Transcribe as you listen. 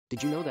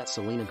Did you know that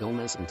Selena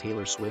Gomez and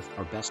Taylor Swift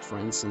are best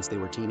friends since they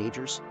were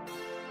teenagers?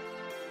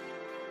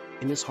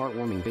 In this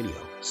heartwarming video,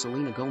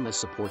 Selena Gomez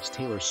supports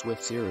Taylor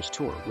Swift's Eras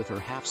tour with her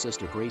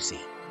half-sister Gracie.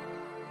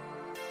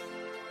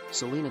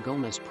 Selena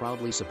Gomez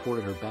proudly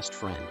supported her best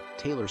friend,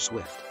 Taylor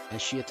Swift,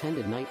 as she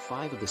attended Night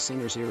 5 of the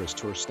singer's Eras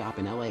tour stop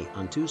in LA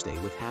on Tuesday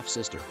with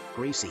half-sister,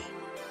 Gracie.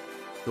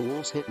 The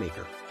Wolves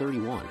hitmaker,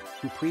 31,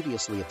 who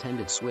previously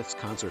attended Swift's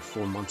concert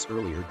 4 months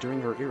earlier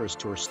during her Eras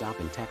tour stop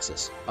in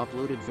Texas,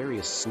 uploaded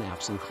various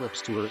snaps and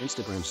clips to her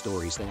Instagram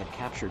stories that had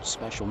captured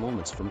special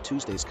moments from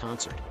Tuesday's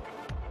concert.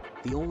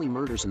 The Only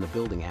Murders in the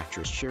Building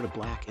actress shared a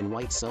black and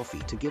white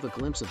selfie to give a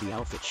glimpse of the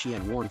outfit she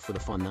had worn for the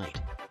fun night.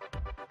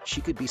 She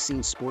could be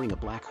seen sporting a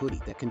black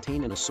hoodie that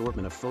contained an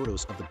assortment of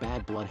photos of the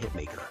Bad Blood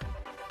hitmaker.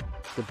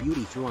 The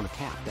beauty threw on a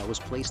cap that was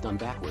placed on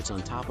backwards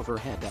on top of her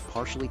head that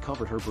partially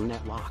covered her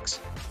brunette locks.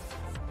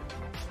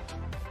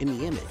 In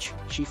the image,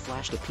 she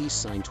flashed a peace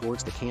sign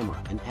towards the camera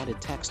and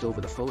added text over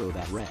the photo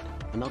that read,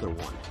 "Another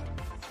one."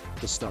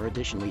 The star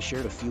additionally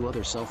shared a few other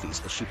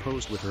selfies as she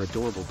posed with her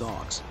adorable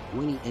dogs,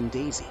 Winnie and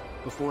Daisy,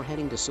 before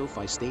heading to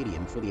SoFi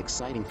Stadium for the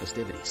exciting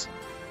festivities.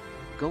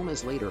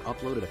 Gomez later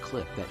uploaded a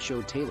clip that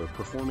showed Taylor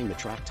performing the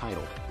track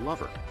titled,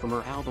 "Lover," from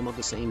her album of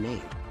the same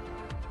name.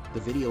 The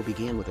video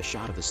began with a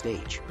shot of the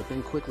stage, but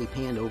then quickly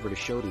panned over to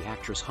show the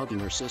actress hugging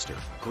her sister,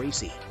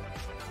 Gracie.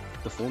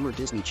 The former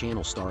Disney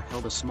Channel star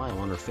held a smile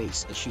on her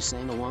face as she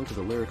sang along to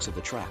the lyrics of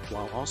the track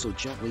while also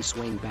gently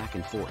swaying back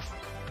and forth.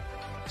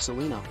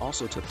 Selena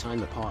also took time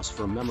to pause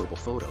for a memorable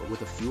photo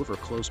with a few of her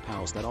close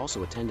pals that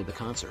also attended the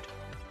concert.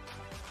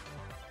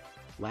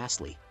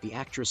 Lastly, the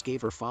actress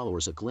gave her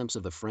followers a glimpse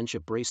of the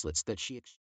friendship bracelets that she exchanged.